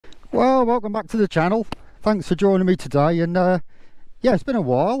Well, welcome back to the channel. Thanks for joining me today. And yeah, it's been a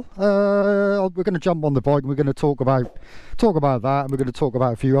while. We're going to jump on the bike and we're going to talk about that, and we're going to talk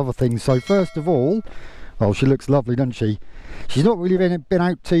about a few other things. So first of all, well, she looks lovely, doesn't she? She's not really been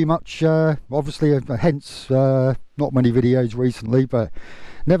out too much, obviously, hence not many videos recently, but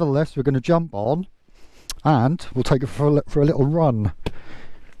nevertheless we're going to jump on and we'll take her for a little run.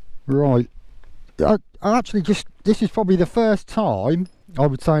 Right, I actually this is probably the first time, I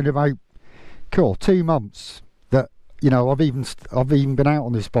would say, in about 2 months that, you know, I've even been out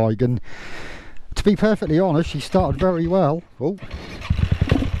on this bike. And to be perfectly honest, she started very well. Oh,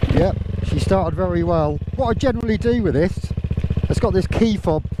 yep, she started very well. What I generally do with this, it's got this key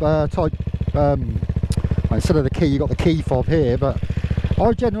fob type, instead of the key, you got the key fob here, but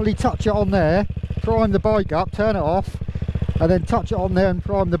I generally touch it on there, prime the bike up, turn it off, and then touch it on there and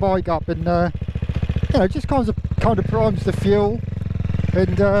prime the bike up, and you know, just kind of primes the fuel.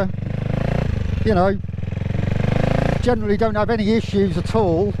 And you know, generally don't have any issues at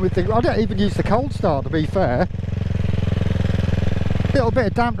all with the, I don't even use the cold start, to be fair. Little bit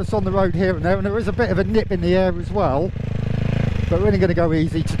of dampness on the road here and there is a bit of a nip in the air as well, but we're only going to go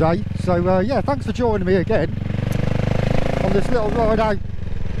easy today. So yeah, thanks for joining me again on this little ride out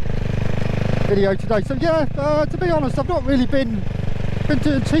video today. So yeah, to be honest, I've not really been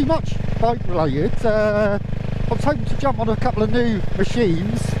doing too much bike related. I was hoping to jump on a couple of new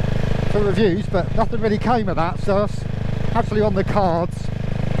machines for reviews, but nothing really came of that, so that's actually on the cards.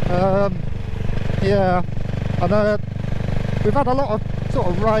 Yeah, and we've had a lot of sort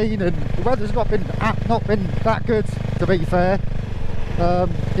of rain, and the weather's not been that good, to be fair.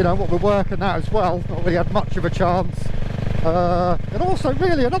 You know, what we're working at as well, not really had much of a chance. And also,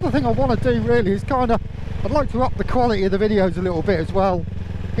 really, another thing I want to do really is I'd like to up the quality of the videos a little bit as well.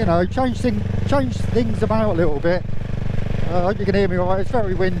 You know, change things about a little bit. I hope you can hear me all right. It's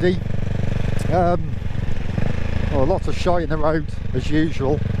very windy. Well, lots of shite in the road as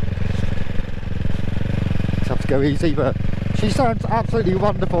usual. Just have to go easy, but she sounds absolutely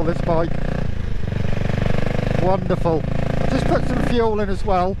wonderful, this bike. Wonderful. I've just put some fuel in as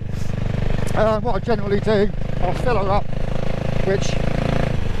well. What I generally do, I'll fill her up, which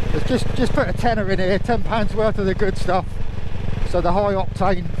is just put a tenner in here, £10 worth of the good stuff. So the high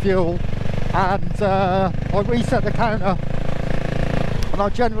octane fuel, and I reset the counter, and I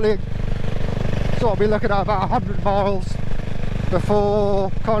generally sort of be looking at about 100 miles before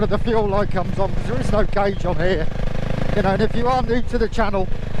kind of the fuel light comes on, because there is no gauge on here, you know. And if you are new to the channel,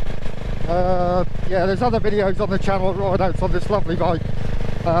 yeah, there's other videos on the channel, ride outs on this lovely bike.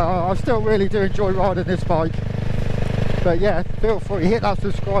 I still really do enjoy riding this bike, but yeah, feel free, hit that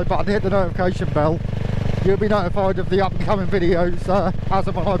subscribe button, hit the notification bell. You'll be notified of the up and coming videos as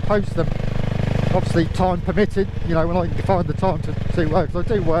and when I post them. Obviously, time permitted, you know, when I can find the time to work. So I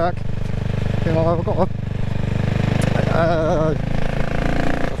do work, you know, I've got a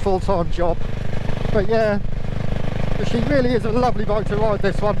full-time job. But yeah, she really is a lovely bike to ride,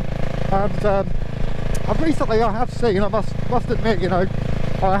 this one. And recently I have seen, I must admit, you know,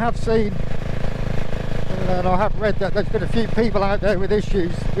 I have seen and I have read that there's been a few people out there with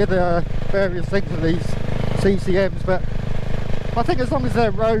issues with various things with these CCMs, but I think as long as they're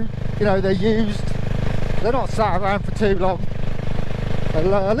road, you know, they're used, they're not sat around for too long.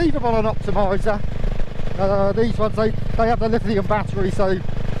 I'll leave them on an optimizer. These ones, they have the lithium battery, so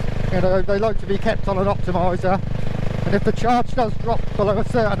you know, they like to be kept on an optimizer. And if the charge does drop below a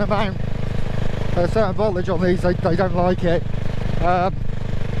certain amount, a certain voltage on these, they don't like it.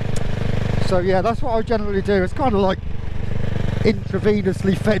 So yeah, that's what I generally do. It's kind of like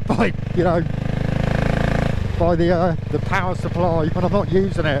intravenously fed by, you know, by the power supply when I'm not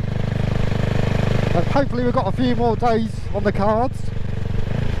using it. Hopefully we've got a few more days on the cards.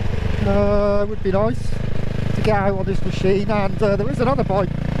 It would be nice to get out on this machine. And there is another bike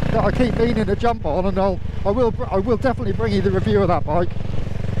that I keep meaning to jump on, and I will definitely bring you the review of that bike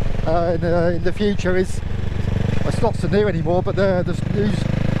in the future. It's not so new anymore, but the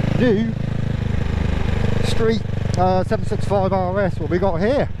new Street 765 RS, what we got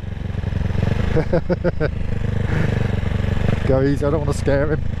here. Go easy, I don't want to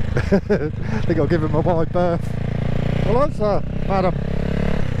scare him. I think I'll give him a wide berth. Hello, sir, madam.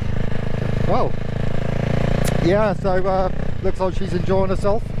 Well, yeah, so looks like she's enjoying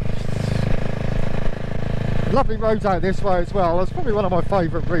herself. Lovely roads out this way as well. It's probably one of my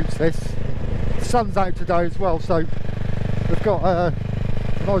favourite routes, this. The sun's out today as well, so we've got a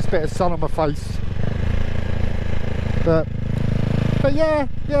nice bit of sun on my face. But yeah,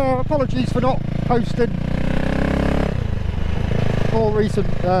 apologies for not posting more recent,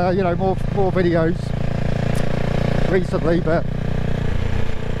 you know, more videos recently, but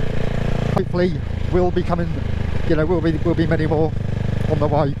hopefully will be coming, you know, will be many more on the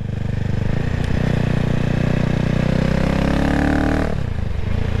way.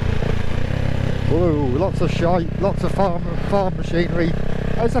 Whoa, lots of shite, lots of farm machinery.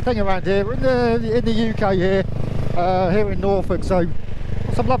 That's the thing around here. We're in the UK here, here in Norfolk, so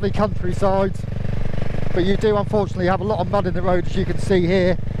some lovely countryside. But you do unfortunately have a lot of mud in the road, as you can see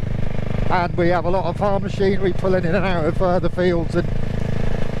here, and we have a lot of farm machinery pulling in and out of the fields, and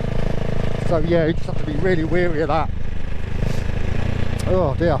so yeah, you just have to be really wary of that.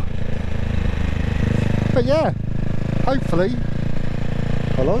 Oh dear. But yeah, hopefully.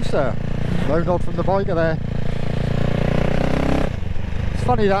 Hello sir. No nod from the biker there. It's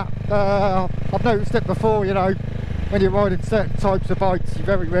funny that I've noticed it before, you know, when you're riding certain types of bikes, you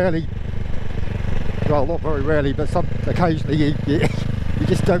very rarely, well, not very rarely, but occasionally you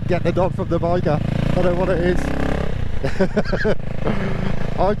just don't get the nod from the biker. I don't know what it is.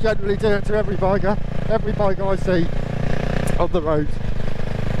 I generally do it to every biker I see on the road.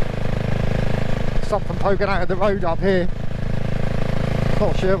 Something poking out of the road up here.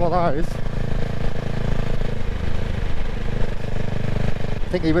 Not sure what that is. I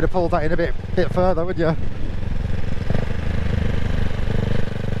think he would have pulled that in a bit further, wouldn't you?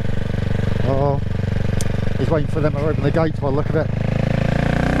 Oh, he's waiting for them to open the gates by the look of it.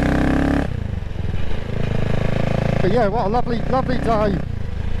 But yeah, what a lovely day.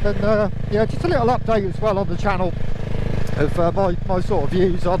 And yeah, just a little update as well on the channel of my sort of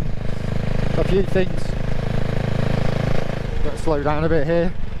views on a few things. Let's slow down a bit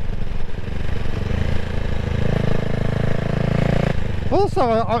here. Also,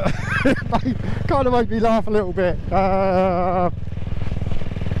 it kind of made me laugh a little bit. I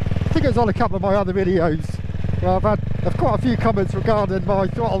think it was on a couple of my other videos where I've quite a few comments regarding my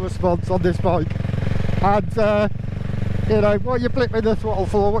throttle response on this bike, and you know, what are you blipping the throttle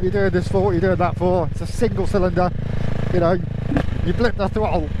for, what are you doing this for, what are you doing that for? It's a single cylinder, you know, you blip the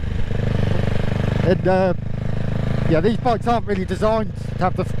throttle. And yeah, these bikes aren't really designed to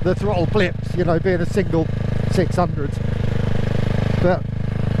have the throttle blips, you know, being a single 600. But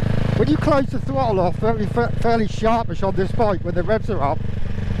when you close the throttle off fairly sharpish on this bike when the revs are up,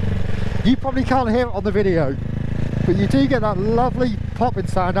 you probably can't hear it on the video, but you do get that lovely popping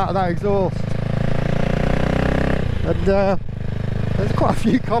sound out of that exhaust. And there's quite a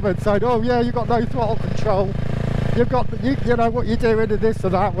few comments saying, oh yeah, you've got no throttle control, you've got, you know what you're doing and this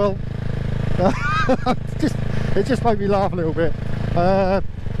and that. Well, it just made me laugh a little bit. I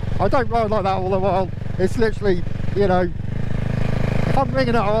don't ride like that all the while. It's literally, you know, if I'm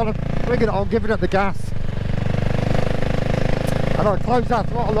ringing it on, giving it the gas, and I close that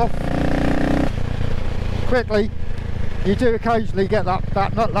throttle off quickly, you do occasionally get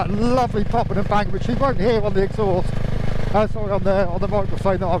that lovely popping and bang, which you won't hear on the exhaust. Sorry, on the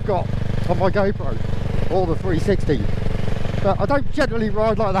microphone that I've got on my GoPro or the 360. But I don't generally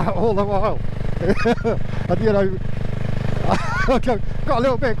ride like that all the while. And you know, I got a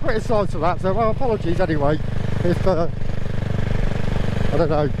little bit criticised for that, so well, apologies anyway if I don't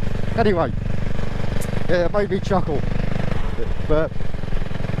know. Anyway, yeah, it made me chuckle. But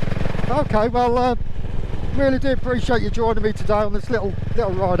okay, well, really do appreciate you joining me today on this little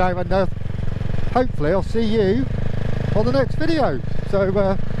ride home, and hopefully I'll see you on the next video. So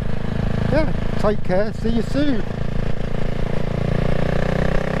yeah, take care, see you soon.